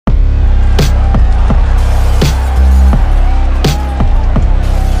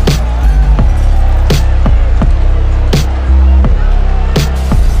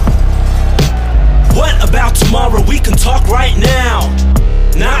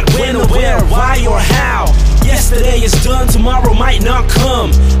where, why, or how. Yesterday is done, tomorrow might not come.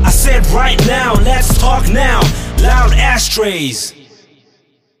 I said right now, let's talk now. Loud ashtrays.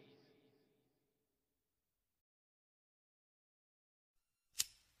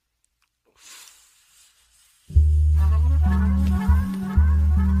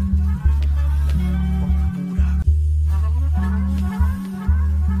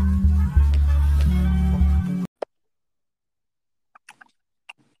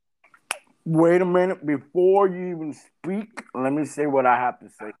 Wait a minute. Before you even speak, let me say what I have to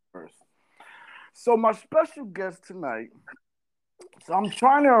say first. So my special guest tonight, so I'm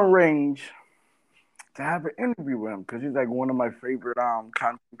trying to arrange to have an interview with him because he's like one of my favorite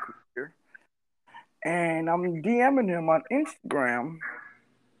content creators. And I'm DMing him on Instagram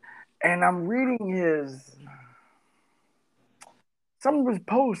and I'm reading some of his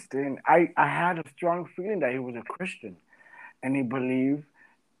posts, and I had a strong feeling that he was a Christian and he believed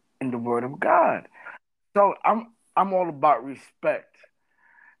in the word of God. So I'm all about respect.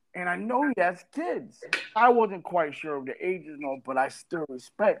 And I know he has kids. I wasn't quite sure of the ages, no, but I still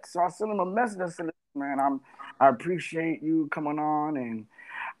respect. So I sent him a message. I said, "Man, I appreciate you coming on, and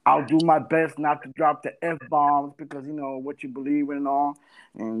I'll do my best not to drop the F bombs because you know what you believe in and all."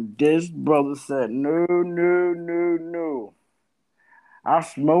 And this brother said, "No, no, no, no. I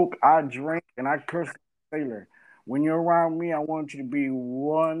smoke, I drink, and I curse like a sailor. When you're around me, I want you to be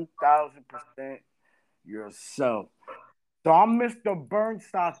 1,000% yourself." So I'm Mr.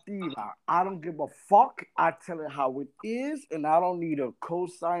 BURNZ. I don't give a fuck. I tell it how it is, and I don't need a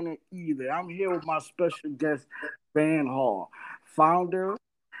co-signer either. I'm here with my special guest, Van Hall, founder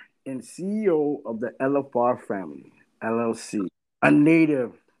and CEO of the LFR family, LLC, a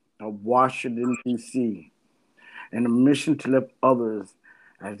native of Washington, D.C., and a mission to lift others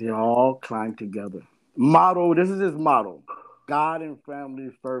as they all climb together. Motto, this is his motto: God and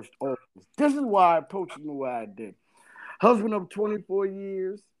family first always. This is why I approached him the way I did. Husband of 24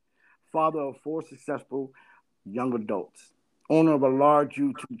 years, father of 4 successful young adults, owner of a large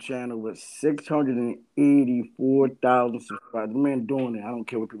YouTube channel with 684,000 subscribers. The man doing it. I don't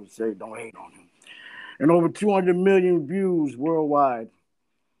care what people say. Don't hate on him. And over 200 million views worldwide.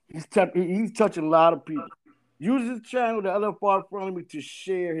 He's touching a lot of people. Uses his channel, the LFR Family, to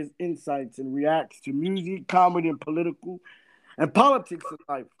share his insights and reacts to music, comedy, and politics in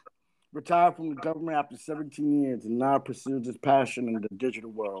life. Retired from the government after 17 years and now pursues his passion in the digital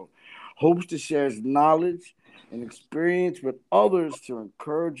world. Hopes to share his knowledge and experience with others to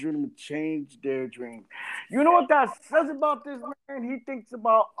encourage them to change their dreams. You know what that says about this man? He thinks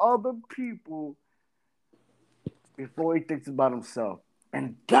about other people before he thinks about himself.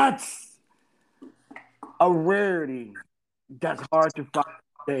 And that's a rarity that's hard to find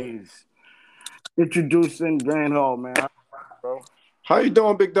these days. Introducing Van Hall, man. Bro. How you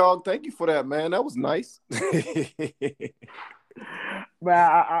doing, big dog? Thank you for that, man. That was nice. Man,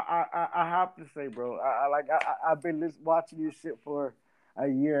 I have to say, bro, I've been watching this shit for a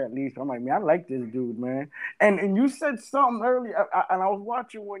year at least. I'm like, man, I like this dude, man. And you said something earlier, and I was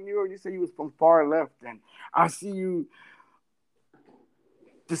watching one year. You said you was from far left, and I see you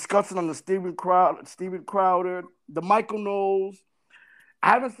discussing on the Steven Crowder, the Michael Knowles.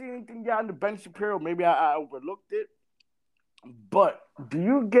 I haven't seen anything yet on the Ben Shapiro. Maybe I overlooked it. But do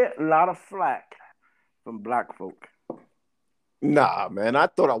you get a lot of flack from black folk? Nah, man. I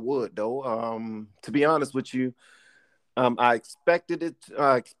thought I would, though. To be honest with you, I expected it.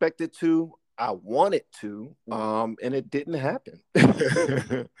 I expected to. I wanted to, and it didn't happen.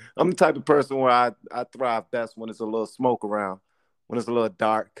 I'm the type of person where I thrive best when there's a little smoke around, when it's a little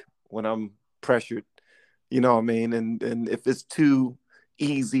dark, when I'm pressured. You know what I mean? And if it's too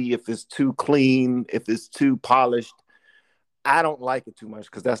easy, if it's too clean, if it's too polished, I don't like it too much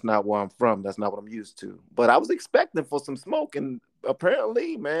because that's not where I'm from. That's not what I'm used to. But I was expecting for some smoke, and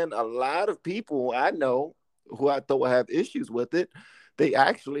apparently, man, a lot of people I know who I thought would have issues with it, they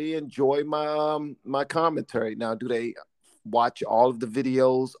actually enjoy my commentary. Now, do they watch all of the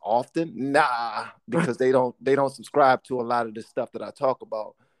videos often? Nah, because they don't subscribe to a lot of the stuff that I talk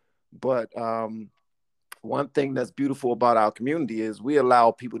about. But one thing that's beautiful about our community is we allow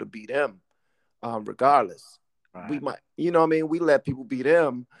people to be them, regardless. Right. We might, you know what I mean? We let people be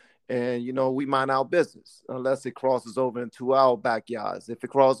them, and, you know, we mind our business unless it crosses over into our backyards. If it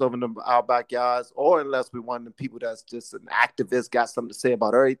crosses over into our backyards, or unless we're one of the people that's just an activist, got something to say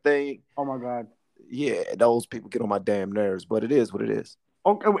about everything. Oh, my God. Yeah, those people get on my damn nerves, but it is what it is.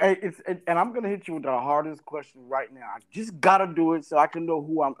 Okay, and I'm gonna hit you with the hardest question right now. I just gotta do it so I can know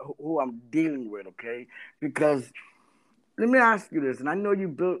who I'm dealing with, okay? Because let me ask you this, and I know you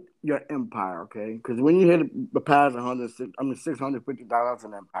built your empire, okay? Because when you hit the past $650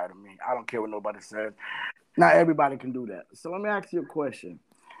 an empire to me. I don't care what nobody says. Not everybody can do that. So let me ask you a question.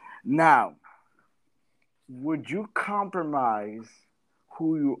 Now, would you compromise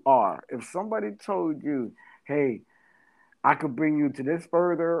who you are if somebody told you, "Hey, I could bring you to this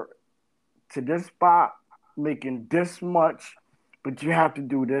further, to this spot, making this much, but you have to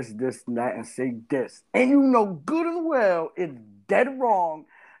do this, this, and that, and say this," and you know good and well it's dead wrong,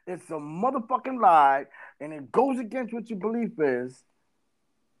 it's a motherfucking lie, and it goes against what your belief is,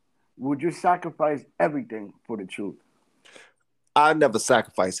 would you sacrifice everything for the truth? I never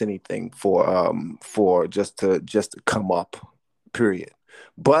sacrifice anything for just to come up, period.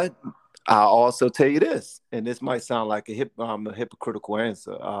 But I also tell you this, and this might sound like a hypocritical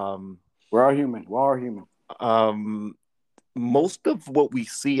answer. We're all human. We're all human. Um, Most of what we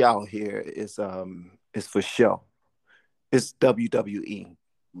see out here is for show. It's WWE.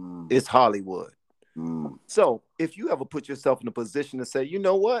 Mm, It's Hollywood. mm. So if you ever put yourself in a position to say, you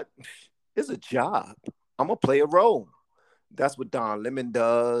know what, it's a job. I'm gonna play a role. That's what Don Lemon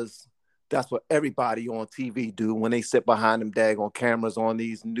does. That's what everybody on TV do when they sit behind them daggone cameras on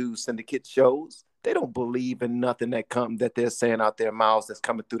these news syndicate shows. They don't believe in nothing that they're saying out their mouths that's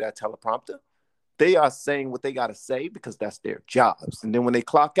coming through that teleprompter. They are saying what they got to say because that's their jobs. And then when they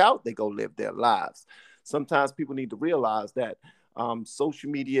clock out, they go live their lives. Sometimes people need to realize that social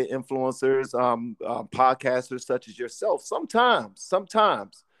media influencers, podcasters such as yourself,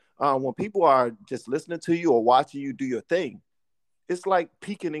 sometimes when people are just listening to you or watching you do your thing, it's like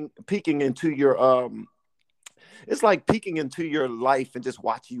peeking into your life and just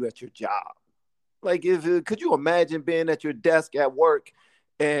watching you at your job. Like, could you imagine being at your desk at work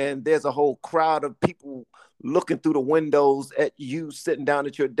and there's a whole crowd of people looking through the windows at you sitting down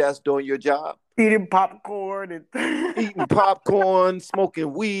at your desk doing your job? Eating popcorn and Eating popcorn,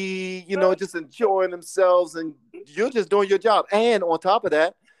 smoking weed, just enjoying themselves, and you're just doing your job. And on top of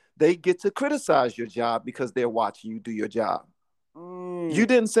that, they get to criticize your job because they're watching you do your job. You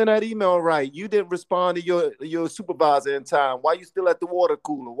didn't send that email right. You didn't respond to your supervisor in time. Why you still at the water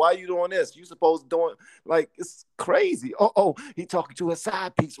cooler? Why you doing this? You supposed to doing, like, it's crazy. Oh, he talking to a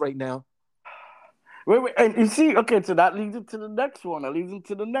side piece right now. Wait, and you see, okay, so that leads into the next one.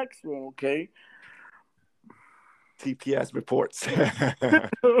 Okay. TPS reports.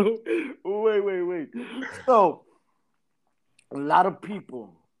 Wait. So, a lot of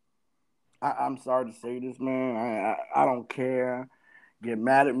people, I'm sorry to say this, man. I don't care. Get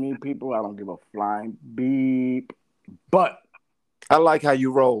mad at me, people. I don't give a flying beep. But I like how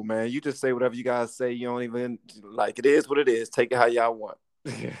you roll, man. You just say whatever you guys say. You don't even, like, it is what it is. Take it how y'all want.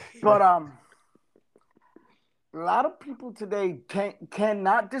 but a lot of people today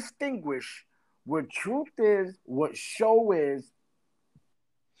cannot distinguish what truth is, what show is.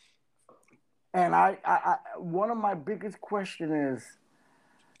 And I one of my biggest questions is,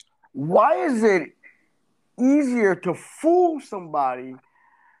 why is it easier to fool somebody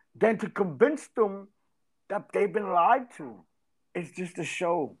than to convince them that they've been lied to? It's just a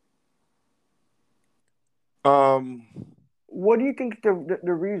show. What do you think the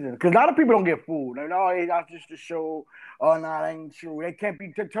reason? Because a lot of people don't get fooled. They're like, "Oh, hey, that's just a show. Oh, no, that ain't true." They can't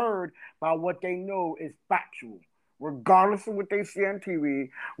be deterred by what they know is factual. Regardless of what they see on TV,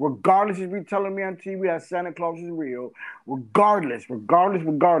 regardless if you're telling me on TV that Santa Claus is real, regardless.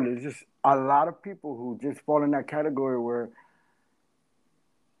 Just a lot of people who just fall in that category where,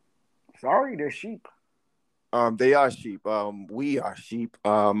 sorry, they're sheep. They are sheep. We are sheep.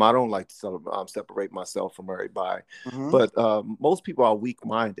 I don't like to separate myself from everybody, Mm-hmm. but most people are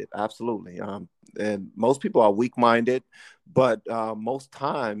weak-minded. Absolutely. And most people are weak-minded, but most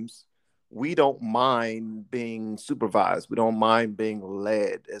times we don't mind being supervised. We don't mind being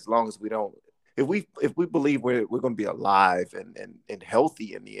led, as long as we don't. If we believe we're going to be alive and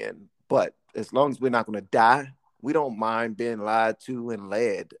healthy in the end, but as long as we're not going to die, we don't mind being lied to and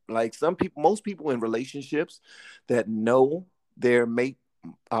led. Like most people in relationships that know their mate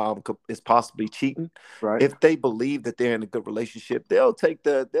is possibly cheating. Right. If they believe that they're in a good relationship, they'll take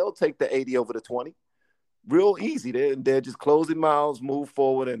the 80 over the 20. Real easy. They're just close their mouths, move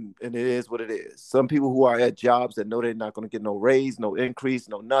forward, and it is what it is. Some people who are at jobs that know they're not going to get no raise, no increase,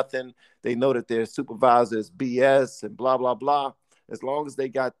 no nothing. They know that their supervisor is BS and blah, blah, blah. As long as they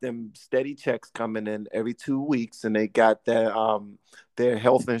got them steady checks coming in every 2 weeks, and they got their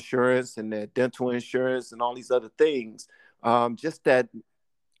health insurance and their dental insurance and all these other things, just that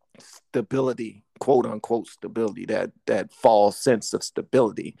stability, quote unquote stability, that false sense of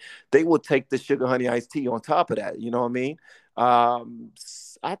stability, they will take the sugar honey iced tea on top of that. You know what I mean?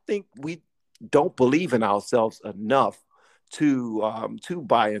 I think we don't believe in ourselves enough to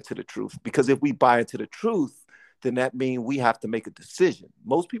buy into the truth. Because if we buy into the truth, then that means we have to make a decision.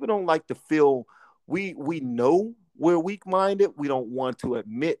 Most people don't like to feel we know we're weak-minded. We don't want to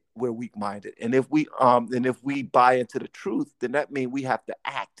admit we're weak-minded. And if we buy into the truth, then that means we have to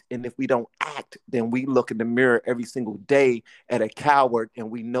act. And if we don't act, then we look in the mirror every single day at a coward,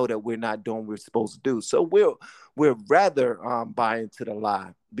 and we know that we're not doing what we're supposed to do. So we're rather buy into the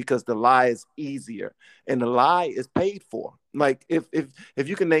lie, because the lie is easier and the lie is paid for. Like if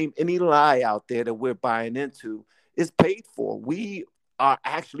you can name any lie out there that we're buying into, it's paid for. We are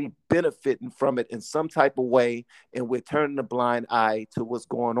actually benefiting from it in some type of way, and we're turning a blind eye to what's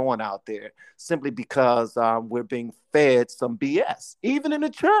going on out there simply because we're being fed some BS, even in the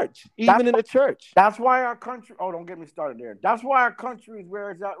church. That's why our country. Oh, don't get me started there. That's why our country is where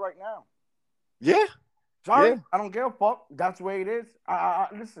it's at right now. Yeah. Sorry, Yeah. I don't give a fuck. That's the way it is. I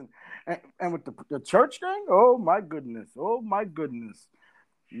listen, and with the church thing. Oh my goodness.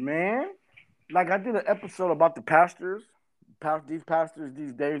 Man. Like I did an episode about the pastors. These pastors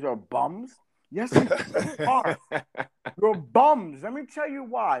these days are bums. Yes, you are. You're bums. Let me tell you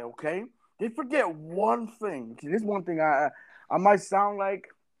why, okay? They forget one thing. This one thing I might sound like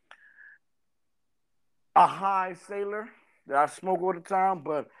a high sailor that I smoke all the time,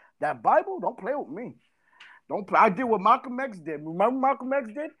 but that Bible, don't play with me. Don't play. I did what Malcolm X did. Remember what Malcolm X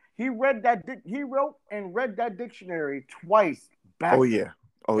did? He wrote and read that dictionary twice back. Oh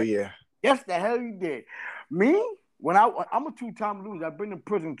yeah. Yes, the hell he did. Me, when I'm a two-time loser. I've been in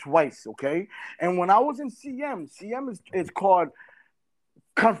prison twice, okay? And when I was in CM is called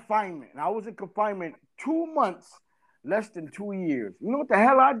confinement. And I was in confinement 2 months, less than 2 years. You know what the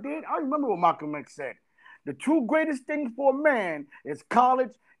hell I did? I remember what Malcolm X said. The two greatest things for a man is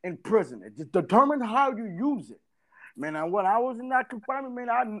college and prison. It just determines how you use it. Man, when I was in that confinement, man,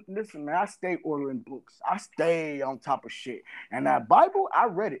 I stay ordering books. I stay on top of shit. And that Bible, I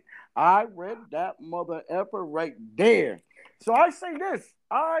read it. I read that mother effer right there. So I say this.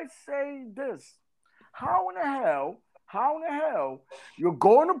 How in the hell you're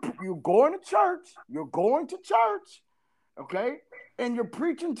going to church, okay? And you're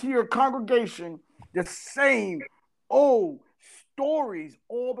preaching to your congregation the same old stories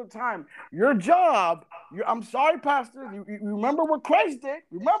all the time. Your job, I'm sorry, Pastor, you remember what Christ did?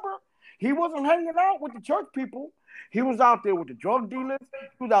 Remember? He wasn't hanging out with the church people. He was out there with the drug dealers.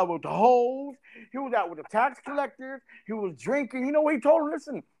 He was out with the hoes. He was out with the tax collectors. He was drinking. You know what he told them?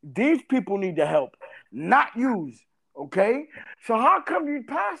 Listen, these people need the help, not yous, okay? So how come these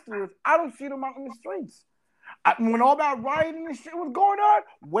pastors, I don't see them out in the streets? When all that rioting and shit was going on,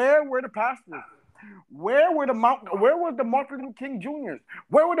 where were the pastors? Where was the Martin Luther King Jr.'s?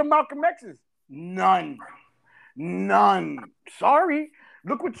 Where were the Malcolm X's? None. Sorry.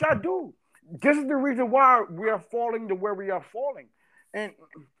 Look what y'all do. This is the reason why we are falling to where we are falling. And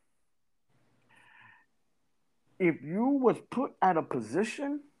if you was put at a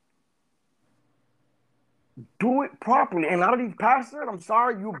position, do it properly. And a lot of these pastors, I'm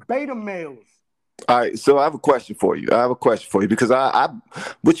sorry, you beta males. All right, so I have a question for you. Because I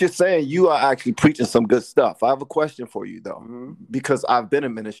what you're saying, you are actually preaching some good stuff. I have a question for you though, because I've been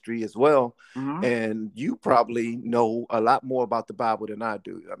in ministry as well, and you probably know a lot more about the Bible than I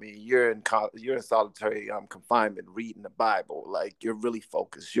do. I mean, you're in solitary confinement, reading the Bible, like you're really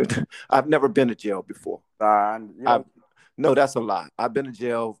focused. I've never been to jail before. No, that's a lie. I've been to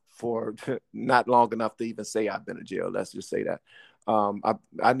jail for not long enough to even say I've been to jail. Let's just say that.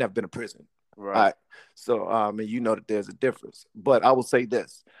 I've never been to prison. Right. So, and you know that there's a difference. But I will say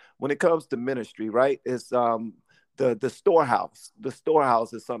this: when it comes to ministry, right? It's the storehouse. The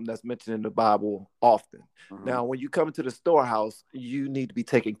storehouse is something that's mentioned in the Bible often. Now, when you come into the storehouse, you need to be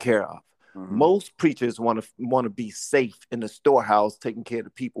taken care of. Most preachers want to be safe in the storehouse, taking care of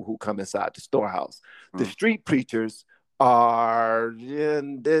the people who come inside the storehouse. The street preachers are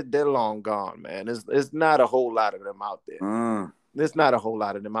they're long gone, man. It's not a whole lot of them out there. There's not a whole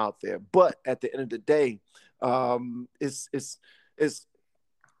lot of them out there, but at the end of the day, it's.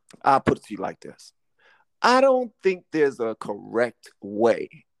 I'll put it to you like this: I don't think there's a correct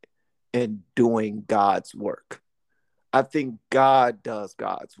way in doing God's work. I think God does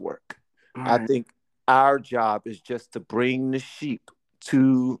God's work. I think our job is just to bring the sheep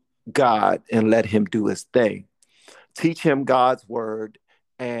to God and let Him do His thing, teach him God's word,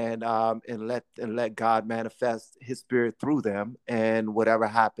 and let God manifest His Spirit through them, and whatever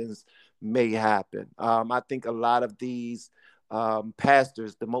happens may happen. I think a lot of these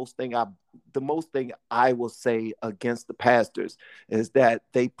pastors, the most thing I will say against the pastors is that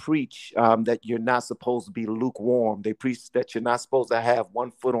they preach that you're not supposed to be lukewarm. They preach that you're not supposed to have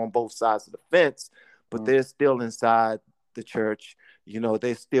one foot on both sides of the fence, but they're still inside the church.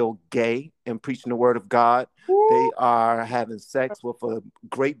 They're still gay and preaching the word of God. They are having sex with a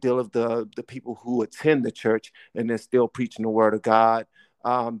great deal of the people who attend the church, and they're still preaching the word of God.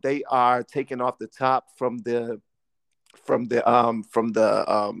 They are taking off the top from the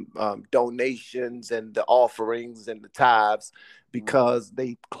donations and the offerings and the tithes, because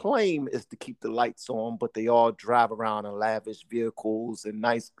they claim is to keep the lights on, but they all drive around in lavish vehicles and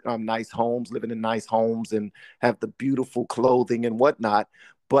nice homes, living in nice homes, and have the beautiful clothing and whatnot.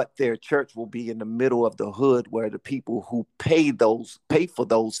 But their church will be in the middle of the hood, where the people who pay for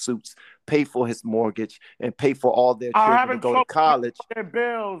those suits, pay for his mortgage, and pay for all their children to go to college. Their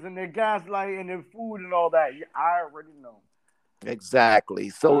bills and their gas light and their food and all that. I already know. Exactly.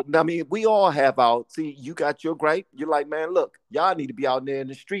 So, I mean, we all have you got your gripe. You're like, man, look, y'all need to be out there in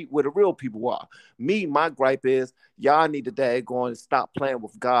the street where the real people are. My gripe is y'all need to daggone and stop playing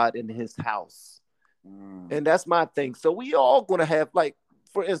with God in his house. And that's my thing. So we all going to have, like,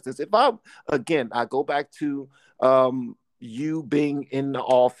 for instance, if I go back to you being in the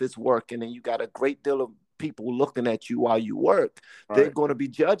office working, and you got a great deal of people looking at you while you work, they're going to be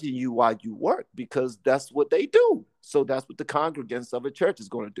judging you while you work, because that's what they do. So that's what the congregants of a church is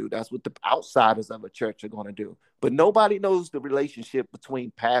going to do. That's what the outsiders of a church are going to do. But nobody knows the relationship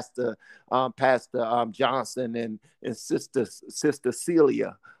between Pastor Johnson and Sister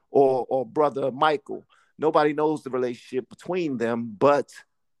Celia or Brother Michael. Nobody knows the relationship between them, but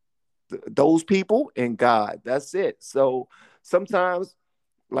those people and God. That's it. So sometimes,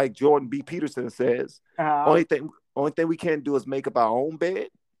 like Jordan B. Peterson says, only thing we can't do is make up our own bed,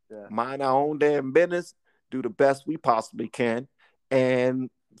 mind our own damn business, do the best we possibly can. And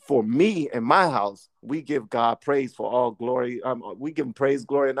for me and my house, we give God praise for all glory. We give him praise,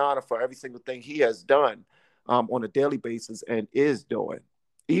 glory, and honor for every single thing he has done on a daily basis and is doing.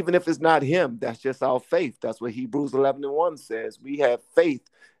 Even if it's not him, that's just our faith. That's what Hebrews 11:1 says. We have faith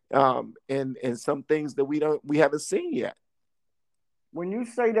in some things that we haven't seen yet. When you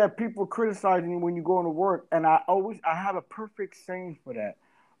say that people criticizing you when you go to work, and I have a perfect saying for that.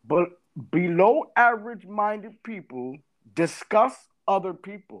 But below average minded people discuss other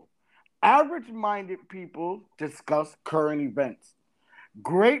people. Average minded people discuss current events.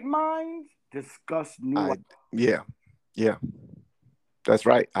 Great minds discuss new ideas. Yeah. That's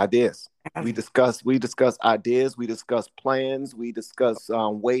right. Ideas. We discuss ideas. We discuss plans. We discuss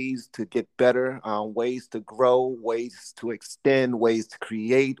ways to get better, ways to grow, ways to extend, ways to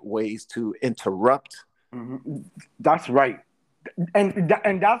create, ways to interrupt. Mm-hmm. That's right. And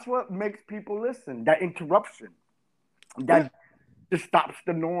that's what makes people listen. That interruption. That just stops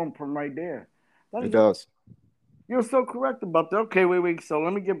the norm from right there. It does. You're so correct about that. Okay, wait. So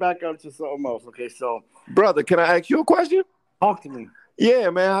let me get back up to something else. Okay, so brother, can I ask you a question? Talk to me.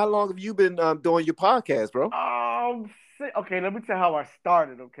 Yeah, man. How long have you been doing your podcast, bro? Okay, let me tell you how I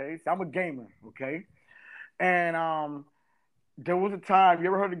started. Okay, so I'm a gamer. Okay, and there was a time. You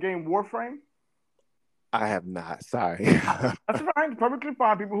ever heard the game Warframe? I have not. Sorry. That's fine. Perfectly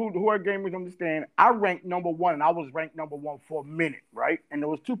fine. People who are gamers understand. I ranked number 1, and I was ranked number 1 for a minute, right? And there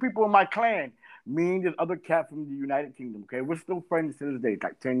was 2 people in my clan. Me and this other cat from the United Kingdom. Okay, we're still friends to this day. It's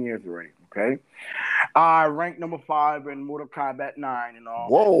like 10 years already. Okay, I ranked number 5 in Mortal Kombat 9 and all.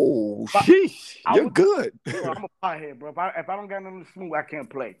 Whoa, sheesh! You're good. Bro, I'm a pothead, bro. If I don't got nothing smooth, I can't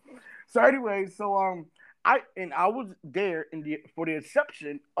play. So anyway, I was there for the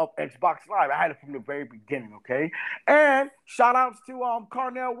inception of Xbox Live. I had it from the very beginning, okay? And shout outs to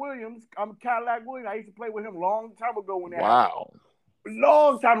Carnell Williams, Cadillac Williams. I used to play with him a long time ago when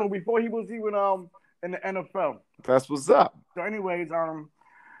long time ago before he was even in the NFL. That's what's up. So anyways,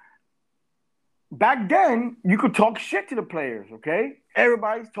 back then, you could talk shit to the players, okay?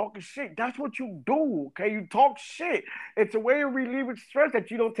 Everybody's talking shit. That's what you do, okay? You talk shit. It's a way of relieving stress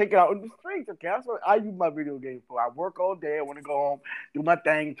that you don't take it out in the streets, okay? That's what I use my video game for. I work all day. I want to go home, do my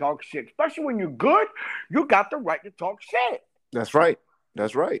thing, talk shit. Especially when you're good, you got the right to talk shit. That's right.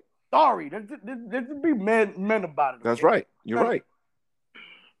 That's right. Sorry. Let's be men about it. Okay? That's right. You're right.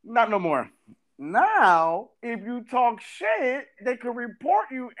 Not no more. Now, if you talk shit, they can report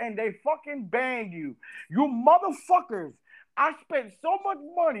you and they fucking ban you. You motherfuckers. I spent so much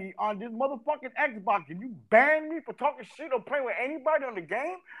money on this motherfucking Xbox and you ban me for talking shit or playing with anybody on the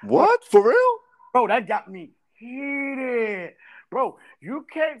game? What? For real? Bro, that got me heated. Bro, you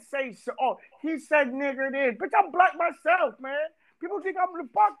can't say so. Oh, he said nigger this. Bitch, I'm black myself, man. People think I'm gonna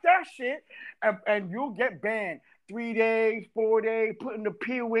fuck that shit. And you'll get banned. 3 days, 4 days, putting the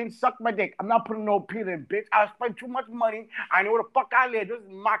peel in, suck my dick. I'm not putting no peel in, bitch. I spent too much money. I know where the fuck I live. This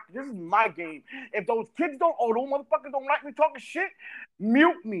is my game. If those kids those motherfuckers don't like me talking shit,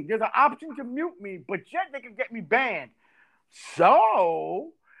 mute me. There's an option to mute me, but yet they can get me banned.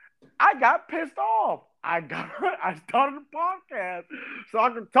 So I got pissed off. I started a podcast so I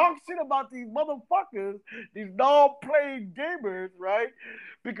could talk shit about these motherfuckers, these non-playing gamers, right?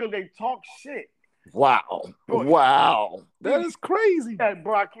 Because they talk shit. Wow. Bro, Wow. That is crazy. yeah,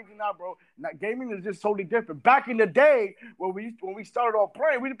 bro, I kid you not, bro. Now, gaming is just totally different. Back in the day, when we started off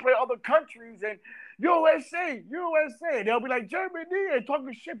playing, we'd play other countries and USA. They'll be like Germany and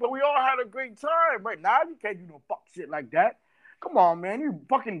talking shit, but we all had a great time. Right now, you can't do no fuck shit like that. Come on, man. You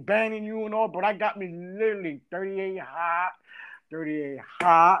fucking banning you and all, but I got me literally 38 hot.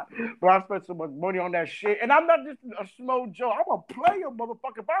 But I spent so much money on that shit. And I'm not just a small Joe. I'm a player,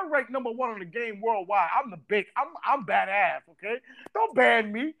 motherfucker. If I rank number 1 on the game worldwide, I'm badass, okay? Don't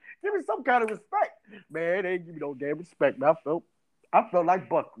ban me. Give me some kind of respect. Man, they ain't give me no damn respect, man. I felt like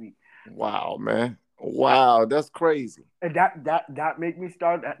buckwheat. Wow, man. Wow, that's crazy. And that made me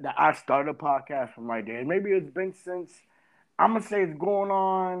start I started a podcast from right there. And maybe it's been since, I'm gonna say it's going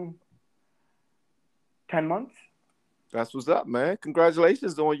on 10 months. That's what's up, man.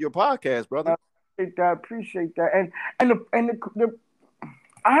 Congratulations on your podcast, brother. Appreciate that.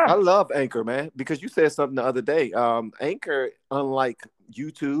 I love Anchor, man, because you said something the other day. Anchor, unlike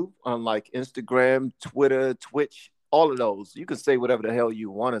YouTube, unlike Instagram, Twitter, Twitch, all of those, you can say whatever the hell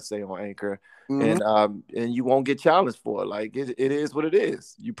you want to say on Anchor, and you won't get challenged for it. Like it is what it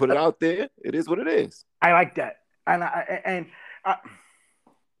is. You put it out there, it is what it is. I like that, and I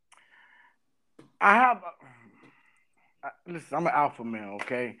have. Listen, I'm an alpha male,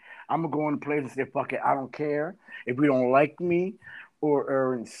 okay? I'm gonna go in the place and say, fuck it, I don't care if you don't like me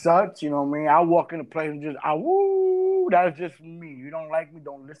or and such, you know what I mean? I walk in the place and just, that's just me. You don't like me,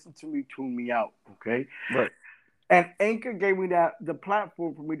 don't listen to me, tune me out, okay? Right. And Anchor gave me the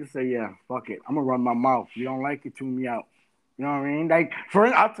platform for me to say, yeah, fuck it, I'm gonna run my mouth. You don't like it, tune me out. You know what I mean? Like,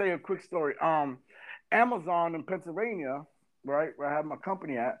 I'll tell you a quick story. Amazon in Pennsylvania, right, where I have my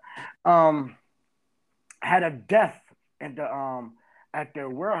company at, had a death at their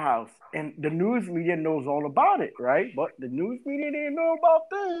warehouse, and the news media knows all about it, right? But the news media didn't know about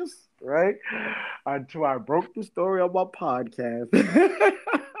this, right? Until I broke the story on my podcast.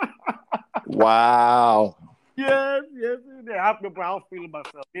 Wow. Yes. I remember I was feeling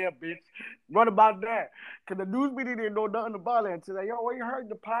myself. Yeah, bitch. What about that? Because the news media didn't know nothing about it until we heard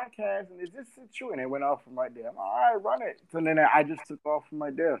the podcast, and is this true? And it went off from right there. I'm all right, run it. So then I just took off from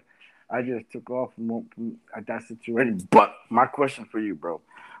right there. I just took off from that situation. But my question for you, bro,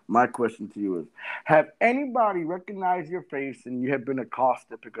 my question to you is, have anybody recognized your face and you have been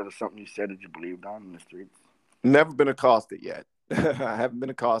accosted because of something you said that you believed on in the streets? Never been accosted yet. I haven't been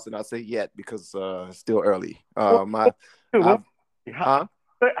accosted. I say yet because it's still early. How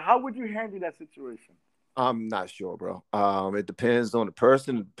would you handle that situation? I'm not sure, bro. It depends on the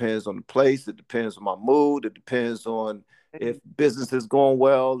person. It depends on the place. It depends on my mood. It depends on if business is going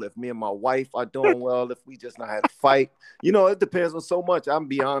well, if me and my wife are doing well, if we just not had a fight. You know, it depends on so much. I'm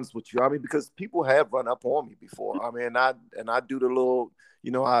be honest with you. I mean, because people have run up on me before. I mean, I do the little,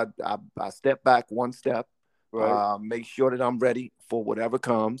 you know, I step back one step, right. Make sure that I'm ready for whatever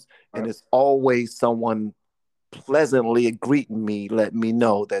comes. Right. And it's always someone pleasantly greeting me, letting me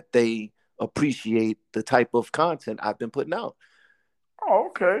know that they appreciate the type of content I've been putting out. Oh,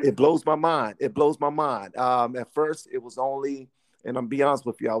 okay. It blows my mind. At first, it was only, and I'm be honest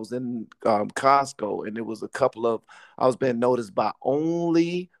with you, I was in Costco, and it was I was being noticed by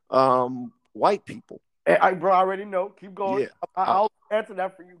only white people. I already know. Keep going. Yeah. I'll answer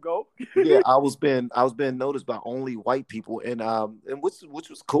that for you. Go. Yeah, I was being noticed by only white people, and which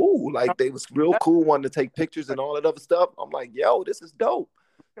was cool. Like they was real cool, wanting to take pictures and all that other stuff. I'm like, yo, this is dope.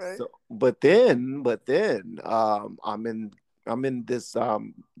 Okay. So, but then, I'm in this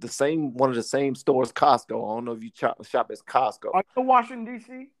one of the same stores, Costco. I don't know if you shop at Costco. Are you in Washington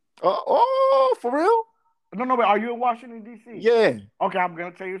D.C.? Oh, for real? No, but are you in Washington D.C.? Yeah. Okay, I'm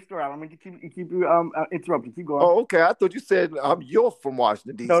gonna tell you a story. I don't mean to keep you interrupted. Keep going. Oh, okay. I thought you said you're from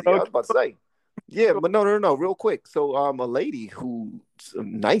Washington D.C. No, I was about to say. Yeah, but no, real quick. So a lady who's a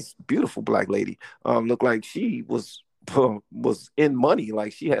nice, beautiful black lady, looked like she was in money,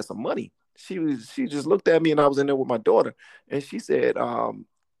 like she had some money. She just looked at me, and I was in there with my daughter, and she said,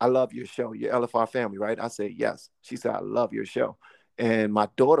 I love your show, your LFR family, right? I said, yes. She said, I love your show. And my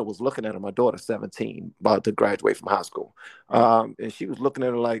daughter was looking at her. My daughter's 17, about to graduate from high school. And she was looking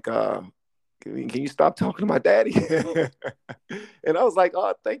at her like, can you stop talking to my daddy? And I was like,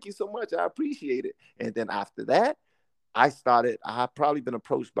 oh, thank you so much. I appreciate it. And then after that, I've probably been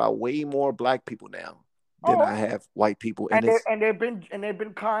approached by way more black people now than I have white people. And they've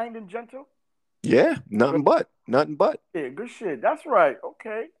been kind and gentle? Yeah, nothing but. Yeah, good shit. That's right.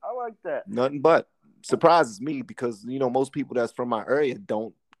 Okay, I like that. Nothing but. surprises me because, you know, most people that's from my area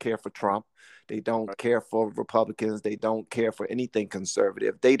don't care for Trump. They don't care for Republicans. They don't care for anything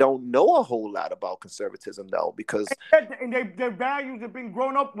conservative. They don't know a whole lot about conservatism, though, because And their values have been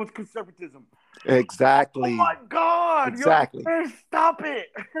grown up with conservatism. exactly, Oh my God! exactly, Stop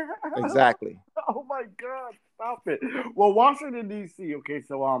it! exactly. Oh my God! Stop it! Well, Washington D.C. Okay,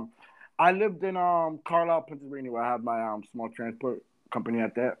 so I lived in Carlisle, Pennsylvania, where I have my small transport company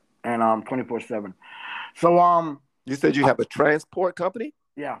at that, and 24/7. So You said you have a transport company?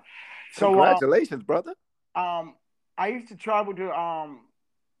 yeah. So Congratulations, brother. I used to travel to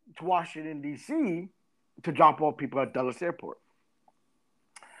Washington D.C. to drop off people at Dulles Airport.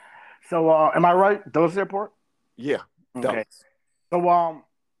 So am I right? Dulles Airport. Yeah. Okay. So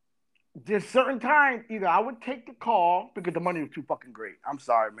there's certain times either I would take the call because the money was too fucking great. I'm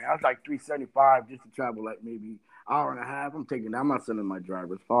sorry, man. I was like $375 just to travel like maybe hour and a half. I'm taking that. I'm not sending my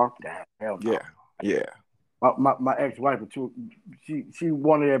drivers far. Hell no. Yeah. My ex-wife, she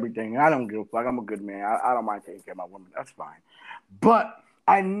wanted everything. I don't give a fuck. I'm a good man. I don't mind taking care of my woman. That's fine. But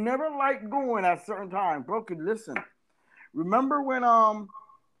I never liked going at certain times, bro. Cause listen, remember when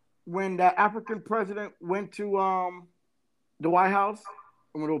that African president went to the White House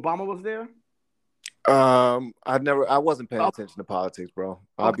when Obama was there? I wasn't paying attention to politics, bro.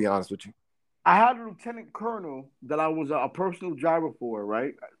 I'll be honest with you. I had a lieutenant colonel that I was a personal driver for,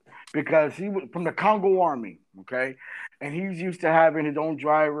 right? Because he was from the Congo Army, okay? And he's used to having his own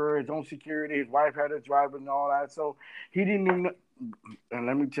driver, his own security. His wife had a driver and all that. So he didn't even. And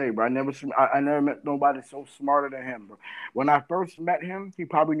let me tell you, bro, I never met nobody so smarter than him, bro. When I first met him, he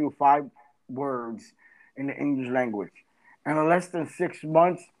probably knew 5 words in the English language. And in less than 6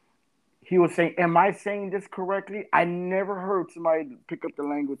 months, he was saying, "Am I saying this correctly?" I never heard somebody pick up the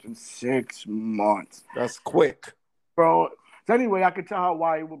language in 6 months. That's quick, bro. So anyway, I could tell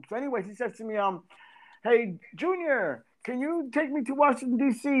why he would. So anyways, he says to me, "Hey, Junior, can you take me to Washington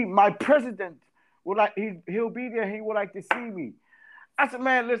D.C.? My president would like he'll be there. He would like to see me." I said,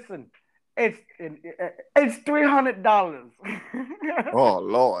 "Man, listen, it's $300." Oh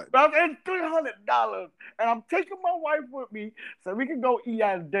Lord! It's $300, and I'm taking my wife with me so we can go eat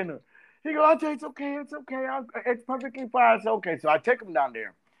at dinner. He goes, "Okay, it's okay, it's perfectly fine, it's okay." So I take him down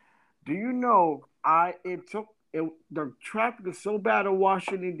there. Do you know the traffic is so bad in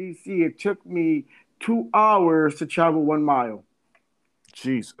Washington D.C. It took me 2 hours to travel 1 mile.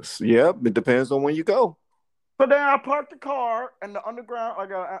 Jesus, yep. It depends on when you go. So then I parked the car in the underground,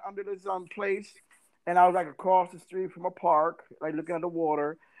 like under this place, and I was like across the street from a park, like looking at the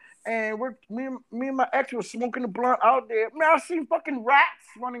water. And me and my ex were smoking the blunt out there. Man, I seen fucking rats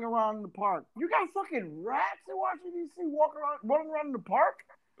running around in the park. You got fucking rats in Washington D.C. running around in the park?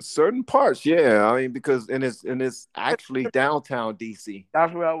 Certain parts, yeah. I mean, because it's actually downtown DC.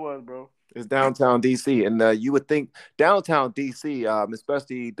 That's where I was, bro. It's downtown DC, and you would think downtown DC,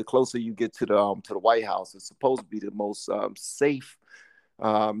 especially the closer you get to the White House, is supposed to be the most safe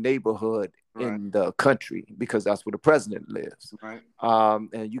neighborhood in the country because that's where the president lives. Right.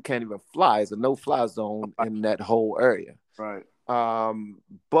 And you can't even fly. It's a no-fly zone in that whole area. Right.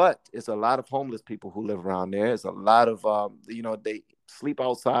 But it's a lot of homeless people who live around there. It's a lot of they sleep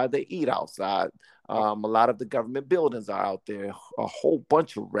outside, they eat outside. A lot of the government buildings are out there, a whole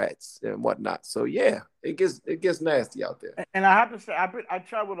bunch of rats and whatnot. So yeah, it gets nasty out there. And I have to say, I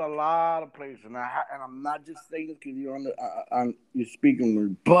traveled a lot of places, and I'm not just saying this because you're you're speaking with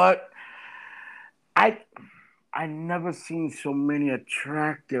me, but I never seen so many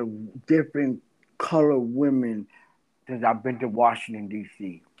attractive, different color women since I've been to Washington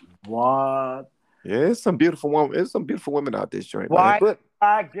D.C. What? Yeah, it's some beautiful women. There's some beautiful women out this joint. Why? But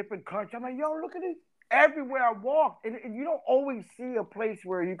different countries. I'm like, yo, look at it. Everywhere I walk, and you don't always see a place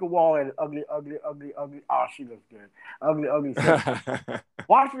where you can walk at ugly. Oh, she looks good. Ugly.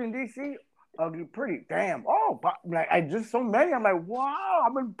 Washington D.C. Ugly, pretty. Damn. Oh, but like I just so many. I'm like, wow.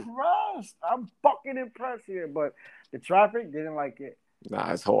 I'm impressed. I'm fucking impressed here. But the traffic didn't like it.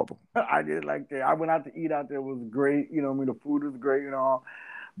 Nah, it's horrible. I did like that. I went out to eat out there. It was great. You know, the food was great and all.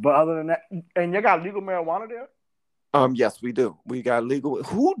 But other than that, and you got legal marijuana there? Yes, we do. We got legal.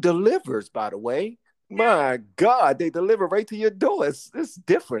 Who delivers, by the way? My God, they deliver right to your door. It's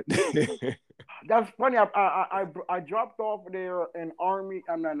different. That's funny. I dropped off there an army.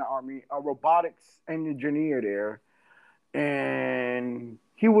 I'm not an army. A robotics engineer there, and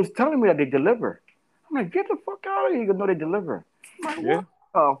he was telling me that they deliver. I'm like, get the fuck out of here! You know they deliver. I'm like,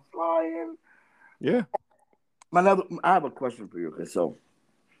 what? Flying. Yeah. I have a question for you. Okay, so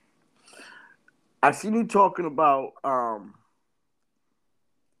I seen you talking about I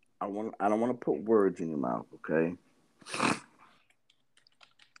don't want to put words in your mouth, okay?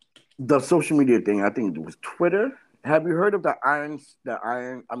 The social media thing. I think it was Twitter. Have you heard of the Irish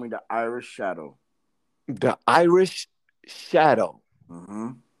Shadow? The Irish Shadow.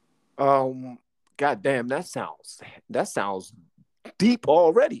 Mm-hmm. Um, goddamn, that sounds deep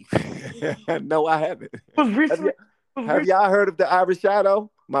already. No, I haven't. It was Have recently. you It was have recently. y'all heard of the Irish Shadow?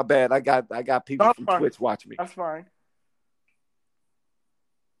 My bad. I got people That's from fine. Twitch watch me. That's fine.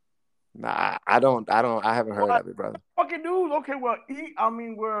 Nah, I haven't heard What? of it, brother. Fucking news. Okay, well,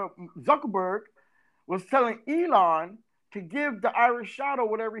 where Zuckerberg was telling Elon to give the Irish Shadow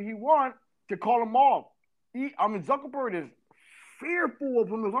whatever he want to call him off. Zuckerberg is fearful of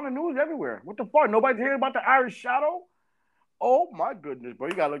him. It's on the news everywhere. What the fuck? Nobody's hearing about the Irish Shadow? Oh my goodness, bro!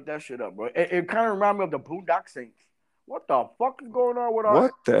 You gotta look that shit up, bro. It kind of reminds me of the Boondock Saints. What the fuck is going on with our?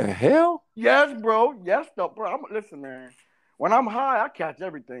 What the hell? Yes, bro. Yes, bro. Listen, man. When I'm high, I catch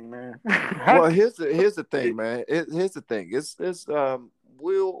everything, man. Well, here's the thing, man. Here's the thing. It's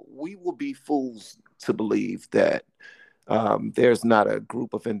we will be fools to believe that there's not a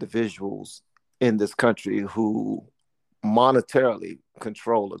group of individuals in this country who monetarily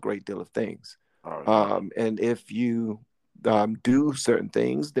control a great deal of things. Oh, yeah. And if you do certain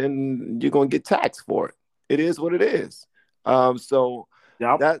things, then you're going to get taxed for it. It is what it is. So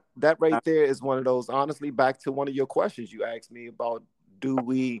Yep. that right there is one of those. Honestly, back to one of your questions you asked me about: do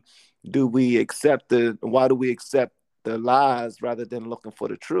we accept why do we accept the lies rather than looking for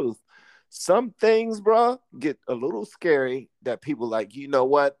the truth? Some things, bro, get a little scary that people like, you know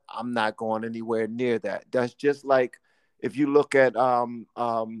what? I'm not going anywhere near that. That's just like if you look at our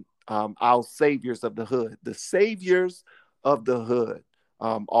saviors of the hood, the saviors of the hood,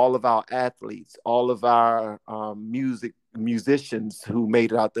 all of our athletes, all of our musicians who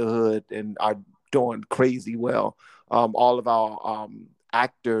made it out the hood and are doing crazy well, all of our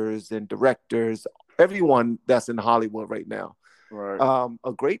actors and directors, everyone that's in Hollywood right now. Right.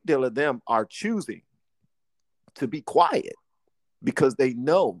 A great deal of them are choosing to be quiet because they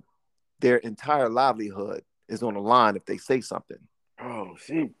know their entire livelihood is on the line if they say something. Oh,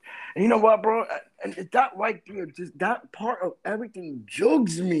 see, and you know what, bro? And that right there, just that part of everything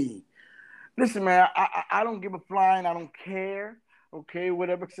jugs me. Listen, man, I don't give a flying. I don't care. Okay,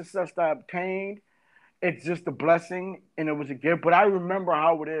 whatever success I obtained, it's just a blessing and it was a gift. But I remember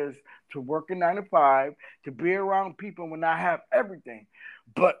how it is to work a 9 to 5, to be around people when I have everything,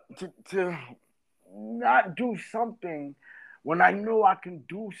 but to not do something when I know I can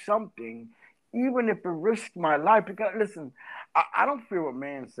do something, even if it risks my life. Because listen, I don't fear what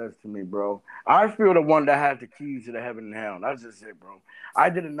man says to me, bro. I feel the one that has the keys to the heaven and hell. That's just it, bro. I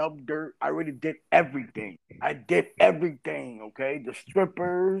did enough dirt. I really did everything. I did everything, okay? The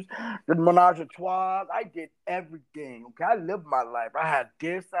strippers, the menage a trois. I did everything, okay? I lived my life. I had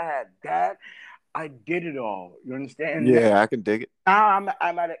this, I had that. I did it all. You understand? And Yeah, I can dig it. now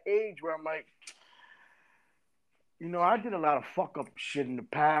I'm at an age where I'm like, I did a lot of fuck up shit in the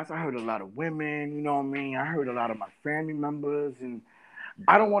past. I hurt a lot of women, you know what I mean? I hurt a lot of my family members, and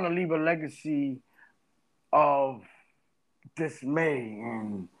I don't want to leave a legacy of dismay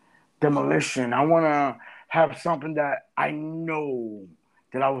and demolition. I want to have something that I know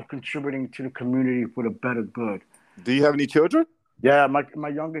that I was contributing to the community for the better good. Do you have any children? Yeah, my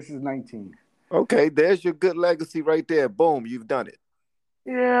youngest is 19. Okay, there's your good legacy right there. Boom, you've done it.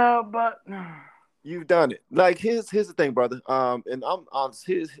 Yeah, but You've done it. Like here's the thing, brother. And I'm honest.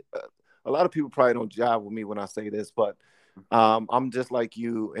 A lot of people probably don't jive with me when I say this, but I'm just like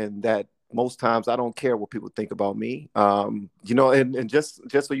you in that most times I don't care what people think about me. And just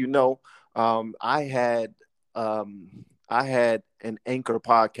so you know, I had an anchor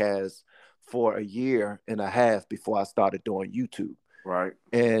podcast for a year and a half before I started doing YouTube. right.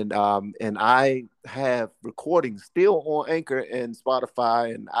 And I have recordings still on Anchor and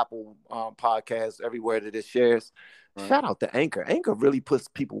Spotify and Apple Podcasts everywhere that it shares. Right. Shout out to Anchor. Anchor really puts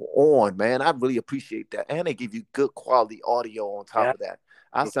people on, man. I really appreciate that, and they give you good quality audio on top of that.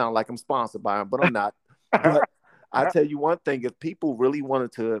 I sound like I'm sponsored by them, but I'm not. But I tell you one thing: if people really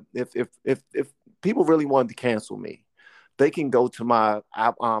wanted to, if people really wanted to cancel me, they can go to my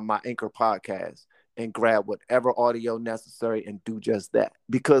Anchor podcast and grab whatever audio necessary and do just that.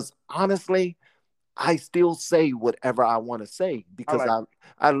 Because honestly, I still say whatever I want to say because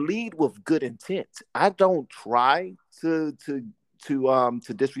I lead with good intent. I don't try to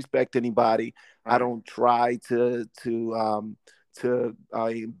disrespect anybody. Right. I don't try to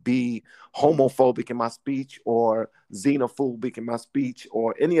be homophobic in my speech or xenophobic in my speech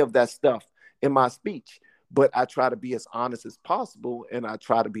or any of that stuff in my speech. But I try to be as honest as possible, and I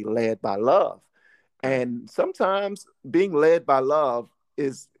try to be led by love. And sometimes being led by love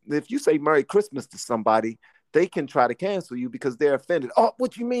is, if you say Merry Christmas to somebody, they can try to cancel you because they're offended. Oh,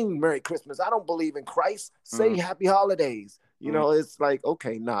 what you mean Merry Christmas? I don't believe in Christ. Say Happy Holidays. You know, it's like,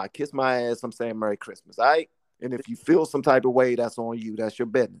 okay, nah, kiss my ass. I'm saying Merry Christmas. All right. And if you feel some type of way, that's on you. That's your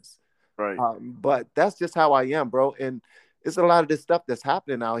business. Right. But that's just how I am, bro. And it's a lot of this stuff that's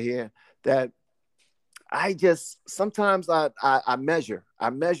happening out here that I just sometimes I measure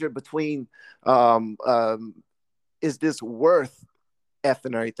between is this worth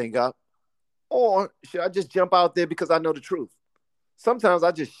effing everything up, or should I just jump out there because I know the truth? Sometimes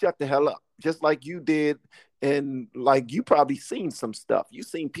I just shut the hell up, just like you did. And like you probably seen some stuff. You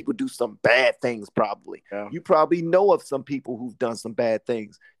seen people do some bad things probably. Yeah. You probably know of some people who've done some bad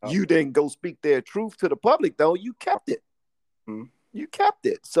things. Oh. You didn't go speak their truth to the public though. You kept it. You kept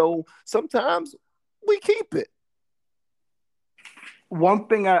it. So sometimes we keep it. One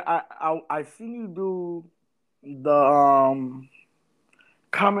thing I seen you do the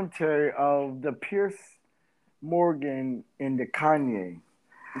commentary of the Pierce Morgan and the Kanye.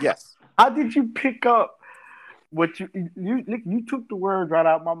 Yes. How did you pick up what you took the words right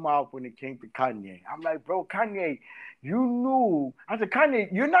out of my mouth when it came to Kanye? I'm like, bro, Kanye, you knew. I said, Kanye,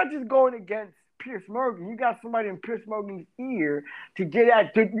 you're not just going against Pierce Morgan. You got somebody in Pierce Morgan's ear to get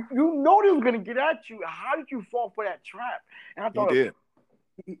at. You know they was gonna get at you. How did you fall for that trap? And I thought, you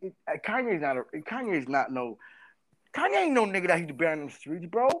did. Kanye ain't no nigga that he's been in the streets,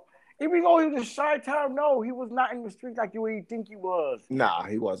 bro. Even though he was in Chi-Town, no, he was not in the streets like you think he was. Nah,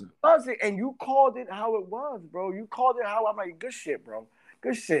 he wasn't. Was it? And you called it how it was, bro. You called it how I'm like, good shit, bro.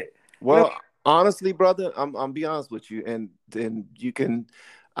 Good shit. Well, honestly, brother, I'm be honest with you, and then you can.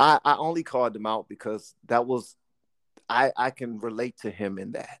 I only called him out because that was I can relate to him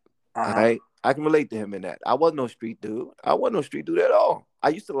in that. All right, I can relate to him in that. I wasn't no street dude. I wasn't no street dude at all. I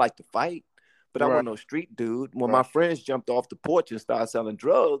used to like to fight. But I wasn't no street dude. When my friends jumped off the porch and started selling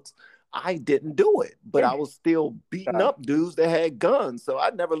drugs, I didn't do it. But I was still beating up dudes that had guns. So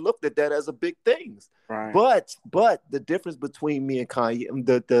I never looked at that as a big thing. Right. But the difference between me and Kanye,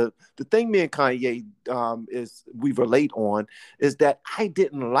 the thing me and Kanye is we relate on is that I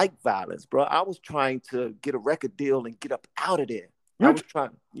didn't like violence, bro. I was trying to get a record deal and get up out of there. I was trying,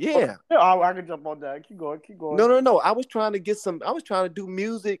 yeah. I can jump on that. Keep going. No. I was trying to do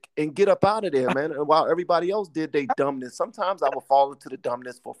music and get up out of there, man. And while everybody else did their dumbness, sometimes I would fall into the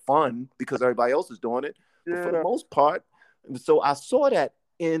dumbness for fun because everybody else is doing it. Yeah. But for the most part, so I saw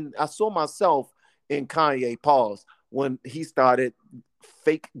myself in Kanye pause when he started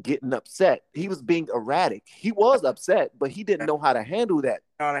fake getting upset. He was being erratic. He was upset, but he didn't know how to handle that.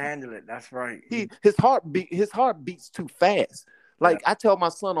 How to handle it. That's right. His heart beats too fast. Like I tell my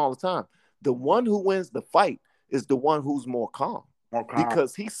son all the time, the one who wins the fight is the one who's more calm.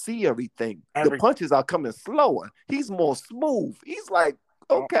 Because he see everything. The punches are coming slower. He's more smooth. He's like,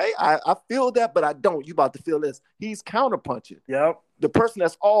 okay, I feel that, but I don't. You about to feel this. He's counterpunching. Yep. The person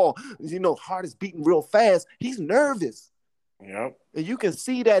that's all, heart is beating real fast, he's nervous. Yep. And you can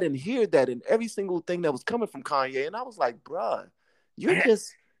see that and hear that in every single thing that was coming from Kanye. And I was like, bruh, you don't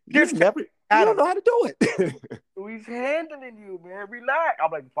know how to do it. He's handling you, man. Relax.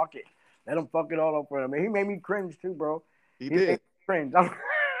 I'm like, fuck it. Let him fuck it all up for him. Man, he made me cringe too, bro. He did. Made me cringe. He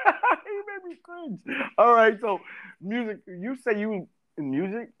made me cringe. All right, so music. You say you in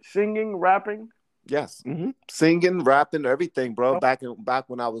music, singing, rapping? Yes. Mm-hmm. Singing, rapping, everything, bro. Back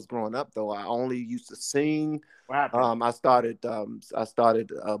when I was growing up, though, I only used to sing. What happened? I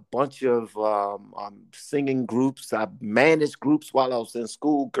started a bunch of singing groups. I managed groups while I was in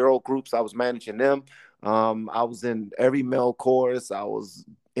school, girl groups. I was managing them. I was in every male chorus. I was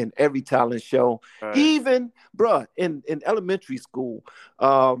in every talent show. Right. Even, bruh, in elementary school,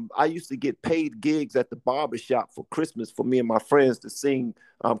 I used to get paid gigs at the barbershop for Christmas for me and my friends to sing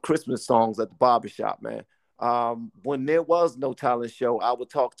Christmas songs at the barbershop, man. When there was no talent show, I would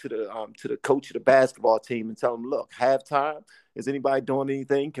talk to the coach of the basketball team and tell him, look, halftime, is anybody doing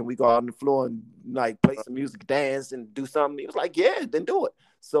anything? Can we go out on the floor and like play some music, dance and do something? He was like, yeah, then do it.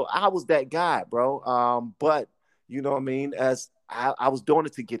 So I was that guy, bro. But you know what I mean? As I was doing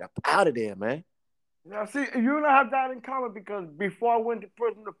it to get up out of there, man. Now, see, you and I have that in common because before I went to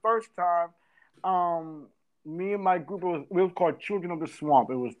prison the first time, me and my group, we was called Children of the Swamp.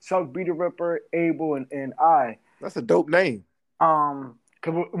 It was Chuck B. the Ripper, Abel, and I. That's a dope name.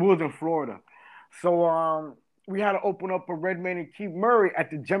 Because we was in Florida. So we had to open up for Redman and Keith Murray at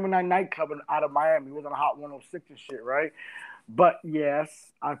the Gemini nightclub out of Miami. It was on Hot 106 and shit, right? But yes,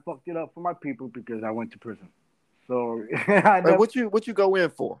 I fucked it up for my people because I went to prison. So what you go in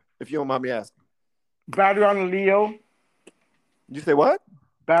for, if you don't mind me asking? Battery on a Leo. You say what?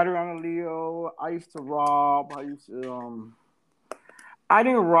 Battery on a Leo. I used to rob. I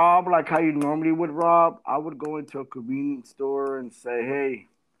didn't rob like how you normally would rob. I would go into a convenience store and say, "Hey,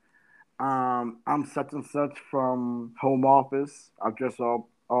 I'm such and such from home office. I'm just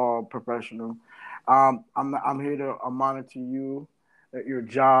all professional. I'm here to monitor you at your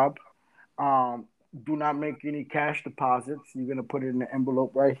job. Um, do not make any cash deposits. You're gonna put it in the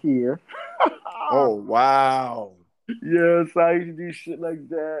envelope right here." Oh wow. Yes, I used to do shit like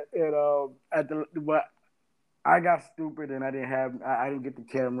that, and but I got stupid and I didn't get the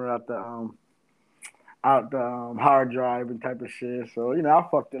camera out the hard drive and type of shit. So I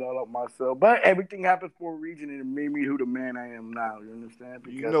fucked it all up myself. But everything happens for a reason, and it made me who the man I am now. You understand?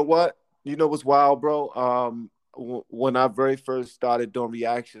 You Because know what? You know what's wild, bro? When I very first started doing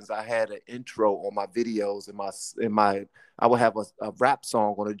reactions, I had an intro on my videos in my I would have a rap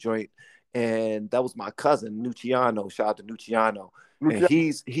song on a joint, and that was my cousin Nuciano. Shout out to Nuciano, and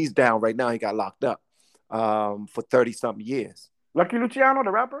he's down right now. He got locked up for 30 something years. Lucky Luciano,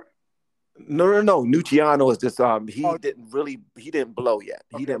 the rapper. No. Nuciano is just Oh, he didn't blow yet.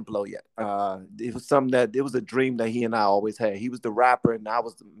 He okay. didn't blow yet. It was something that it was a dream that he and I always had. He was the rapper and I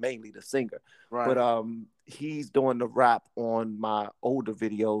was mainly the singer. Right. But he's doing the rap on my older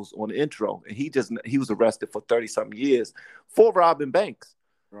videos on the intro, and he was arrested for 30 something years for robbing banks.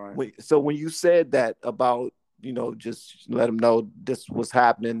 Right. So when you said that about, just let him know this was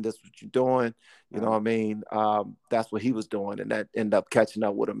happening, this what you're doing, you know what I mean? That's what he was doing, and that ended up catching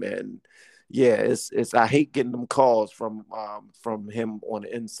up with him. And yeah, it's I hate getting them calls from him on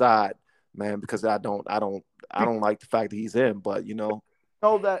the inside, man, because I don't like the fact that he's in, but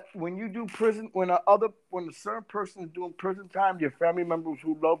Know that when you do prison, when a certain person is doing prison time, your family members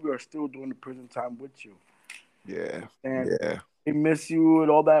who love you are still doing the prison time with you, yeah, and yeah. they miss you and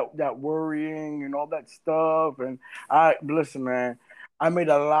all that worrying and all that stuff. And I listen, man. I made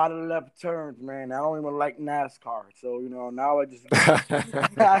a lot of left turns, man. I don't even like NASCAR, so now I just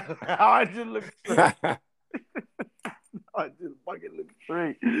now I just look straight. I just fucking look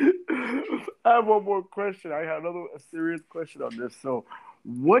straight. I have one more question. I have a serious question on this. So,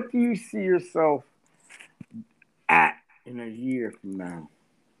 what do you see yourself at in a year from now?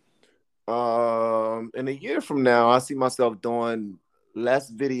 In a year from now, I see myself doing less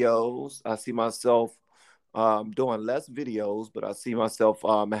videos. I see myself doing less videos, but I see myself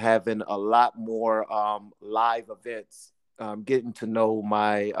having a lot more live events, getting to know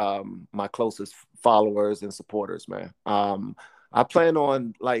my closest followers and supporters, man. I plan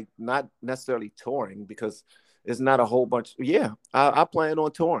on like not necessarily touring because it's not a whole bunch. Yeah, I plan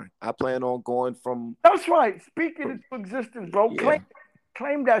on touring. I plan on going from. That's right. Speaking into existence, bro. Yeah.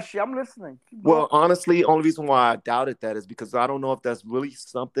 Claim that shit. I'm listening. Keep going. Well, honestly, only reason why I doubted that is because I don't know if that's really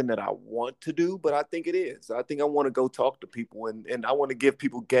something that I want to do, but I think it is. I think I want to go talk to people and I want to give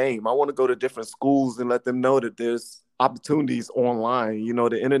people game. I want to go to different schools and let them know that there's opportunities online,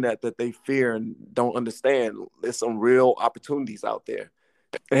 the internet that they fear and don't understand. There's some real opportunities out there.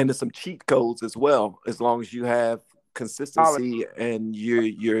 And there's some cheat codes as well, as long as you have consistency and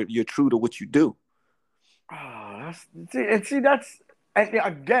you're true to what you do. Oh, that's and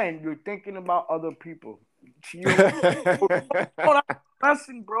again, you're thinking about other people. Oh, that's a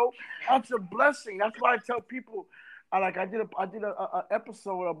blessing, bro. That's a blessing. That's why I tell people. I did a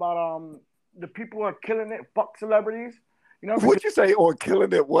episode about the people who are killing it, fuck celebrities. What'd you say on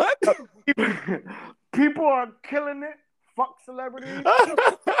killing it? What? People are killing it, fuck celebrities.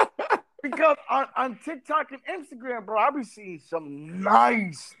 Because on TikTok and Instagram, bro, I be seeing some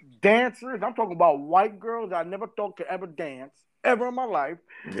nice dancers. I'm talking about white girls I never thought could ever dance ever in my life.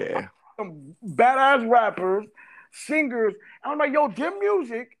 Yeah. Some badass rappers, singers. And I'm like, yo, their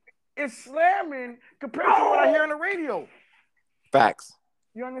music is slamming compared to what I hear on the radio. Facts.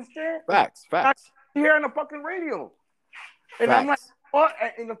 You understand? Facts. I hear on the fucking radio. And Facts. I'm like, what?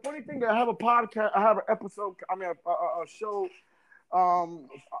 And the funny thing, I have a podcast, I have an episode, a show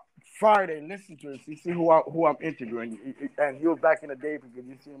Friday. Listen to it. You see who I'm interviewing, and he was back in the day because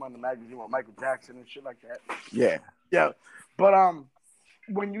you see him on the magazine with Michael Jackson and shit like that. Yeah. But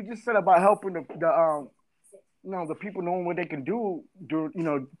when you just said about helping the people knowing what they can do,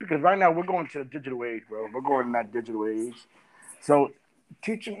 because right now we're going to the digital age, bro. We're going in that digital age. So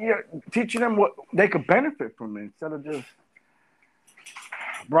teaching them what they could benefit from it instead of just.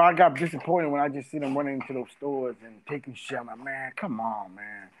 Bro, I got disappointed when I just see them running into those stores and taking shit. I'm like, man, come on,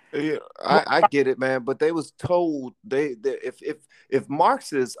 man. Yeah, I get it, man. But they was told if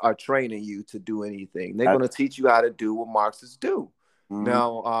Marxists are training you to do anything, they're going to teach you how to do what Marxists do. Mm-hmm.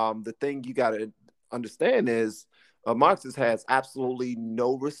 Now, the thing you got to understand is a Marxist has absolutely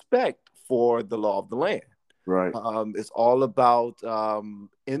no respect for the law of the land. Right. It's all about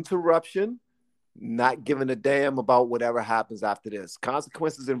interruption, not giving a damn about whatever happens after this.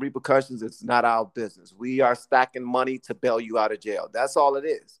 Consequences and repercussions, it's not our business. We are stacking money to bail you out of jail. That's all it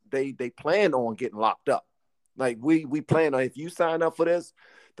is. They plan on getting locked up. Like we plan on, if you sign up for this,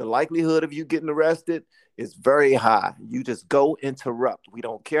 the likelihood of you getting arrested is very high. You just go interrupt. We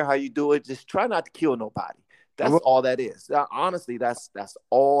don't care how you do it. Just try not to kill nobody. That's all that is. Honestly, that's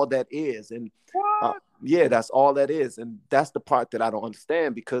all that is. And yeah, that's all that is. And that's the part that I don't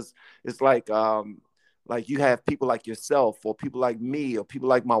understand, because it's like you have people like yourself, or people like me, or people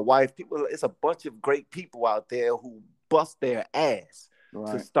like my wife. It's a bunch of great people out there who bust their ass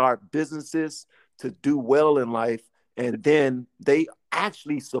to start businesses, to do well in life, and then they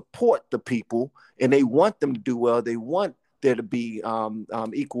actually support the people, and they want them to do well. They want there to be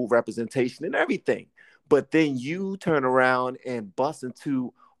equal representation and everything. But then you turn around and bust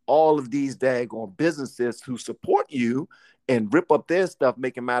into all of these daggone businesses who support you and rip up their stuff,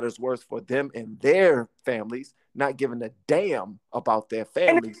 making matters worse for them and their families, not giving a damn about their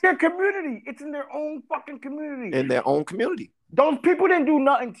families. And it's their community. It's in their own fucking community. In their own community. Those people didn't do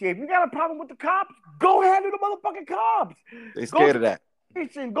nothing to you. If you got a problem with the cops, go handle the motherfucking cops. They scared of that.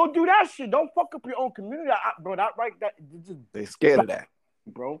 Go do that shit. Don't fuck up your own community, bro. They scared of that,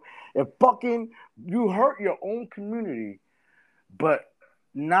 bro. If fucking you hurt your own community, but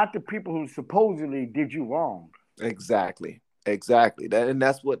not the people who supposedly did you wrong. Exactly.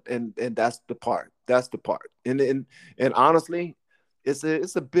 That's what, and that's the part. That's the part. And honestly, it's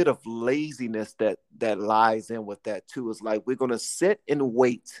a bit of laziness that lies in with that too. It's like, we're gonna sit and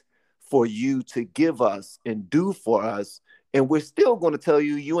wait for you to give us and do for us, and we're still gonna tell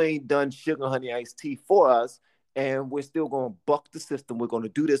you ain't done sugar honey iced tea for us, and we're still gonna buck the system. We're gonna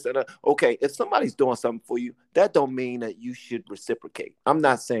do this. And okay, if somebody's doing something for you, that don't mean that you should reciprocate. I'm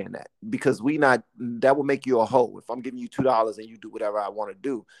not saying that, because that will make you a hoe. If I'm giving you $2 and you do whatever I want to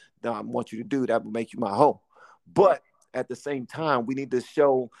do, that I want you to do, that will make you my hoe. But at the same time, we need to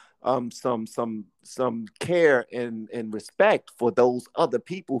show some care and respect for those other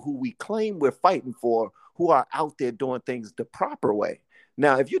people who we claim we're fighting for, who are out there doing things the proper way.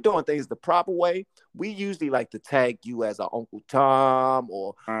 Now, if you're doing things the proper way, we usually like to tag you as our Uncle Tom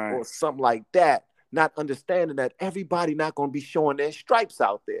or something like that, not understanding that everybody not going to be showing their stripes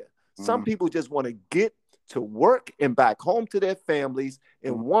out there. Some people just want to get to work and back home to their families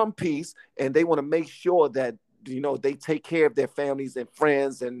in one piece, and they want to make sure that they take care of their families and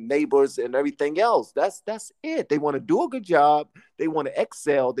friends and neighbors and everything else. That's it. They want to do a good job. They want to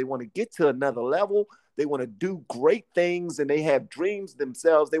excel. They want to get to another level. They want to do great things, and they have dreams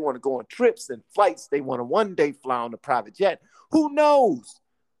themselves. They want to go on trips and flights. They want to one day fly on a private jet. Who knows?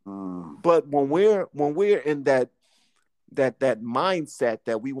 But when we're in that mindset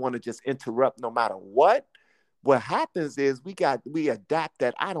that we want to just interrupt no matter what happens is we adapt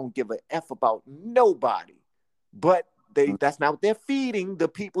that I don't give a F about nobody. But that's not what they're feeding the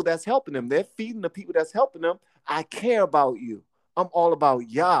people that's helping them. They're feeding the people that's helping them. I care about you. I'm all about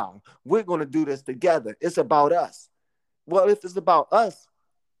y'all. We're going to do this together. It's about us. Well, if it's about us,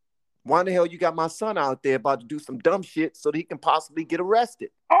 why the hell you got my son out there about to do some dumb shit so that he can possibly get arrested?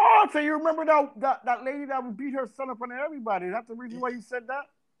 Oh, so you remember that lady that would beat her son in front of everybody? That's the reason why you said that?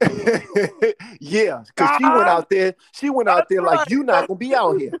 Yeah, because she went out there. She went out there like, you not going to be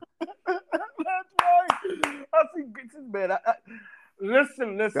out here. That's right. I see, man.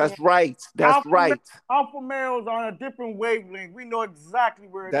 Listen. That's right. Alpha males are on a different wavelength. We know exactly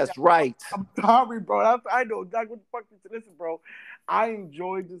where it's That's right. I'm sorry, bro. I know exactly what the fuck you said. Listen, bro. I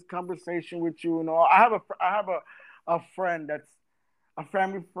enjoyed this conversation with you and all. I have a friend that's a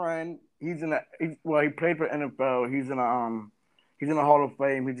family friend. He played for NFL. He's in the Hall of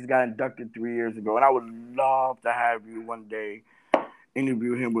Fame. He just got inducted 3 years ago. And I would love to have you one day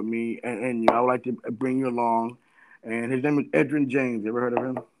interview him with me. And I would like to bring you along. And his name is Edrin James. You ever heard of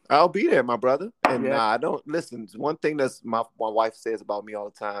him? I'll be there, my brother. And I don't listen. One thing that's my wife says about me all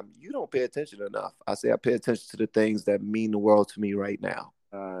the time: you don't pay attention enough. I say I pay attention to the things that mean the world to me right now.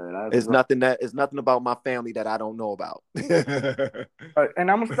 It's nothing about my family that I don't know about. And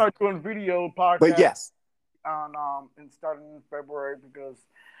I'm gonna start doing video podcasts. But yes, and starting in February, because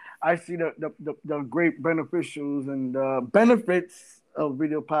I see the great beneficials and benefits of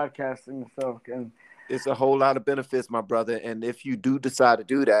video podcasting and stuff. And it's a whole lot of benefits, my brother. And if you do decide to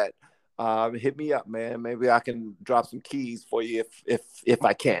do that, hit me up, man. Maybe I can drop some keys for you if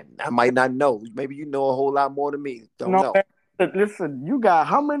I can. I might not know. Maybe you know a whole lot more than me. Don't know. Listen, you got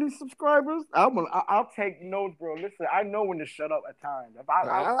how many subscribers? I'll take notes, bro. Listen, I know when to shut up at times.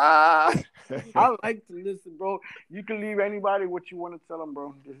 I like to listen, bro. You can leave anybody what you want to tell them,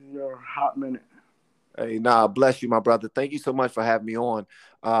 bro. This is your hot minute. Hey, nah, bless you, my brother. Thank you so much for having me on.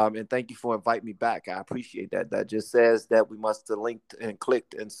 And thank you for inviting me back. I appreciate that. That just says that we must have linked and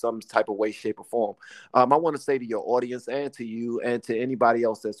clicked in some type of way, shape, or form. I want to say to your audience and to you and to anybody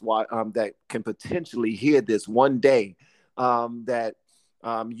else that can potentially hear this one day, that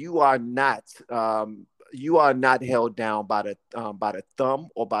you are not held down by the thumb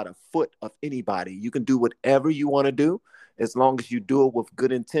or by the foot of anybody. You can do whatever you want to do as long as you do it with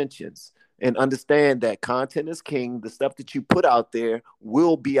good intentions. And understand that content is king. The stuff that you put out there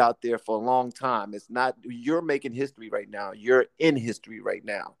will be out there for a long time. It's not, you're making history right now. You're in history right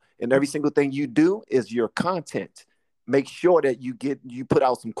now. And every single thing you do is your content. Make sure that you put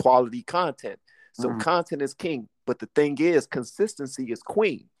out some quality content. So content is king. But the thing is, consistency is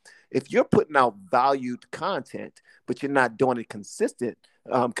queen. If you're putting out valued content, but you're not doing it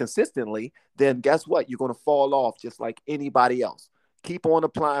consistently, then guess what? You're going to fall off just like anybody else. Keep on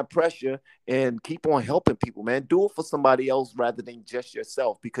applying pressure and keep on helping people, man. Do it for somebody else rather than just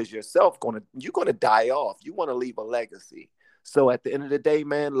yourself, because you're going to die off. You want to leave a legacy. So at the end of the day,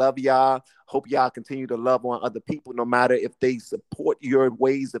 man, love y'all. Hope y'all continue to love on other people, no matter if they support your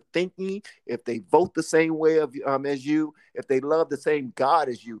ways of thinking, if they vote the same way as you, if they love the same God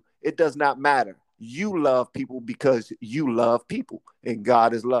as you. It does not matter. You love people because you love people, and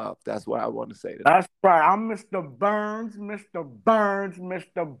God is love. That's what I want to say. That's right. I'm Mr. Burns, Mr. Burns,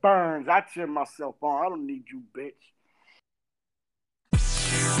 Mr. Burns. I cheer myself on. I don't need you, bitch.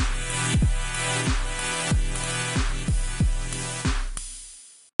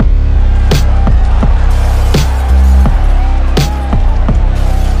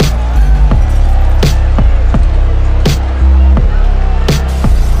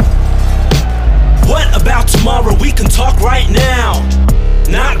 Tomorrow we can talk right now.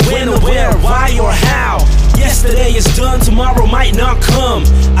 Not when or where, why or how. Yesterday is done, tomorrow might not come.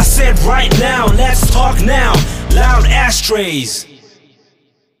 I said right now, let's talk now. Loud ashtrays.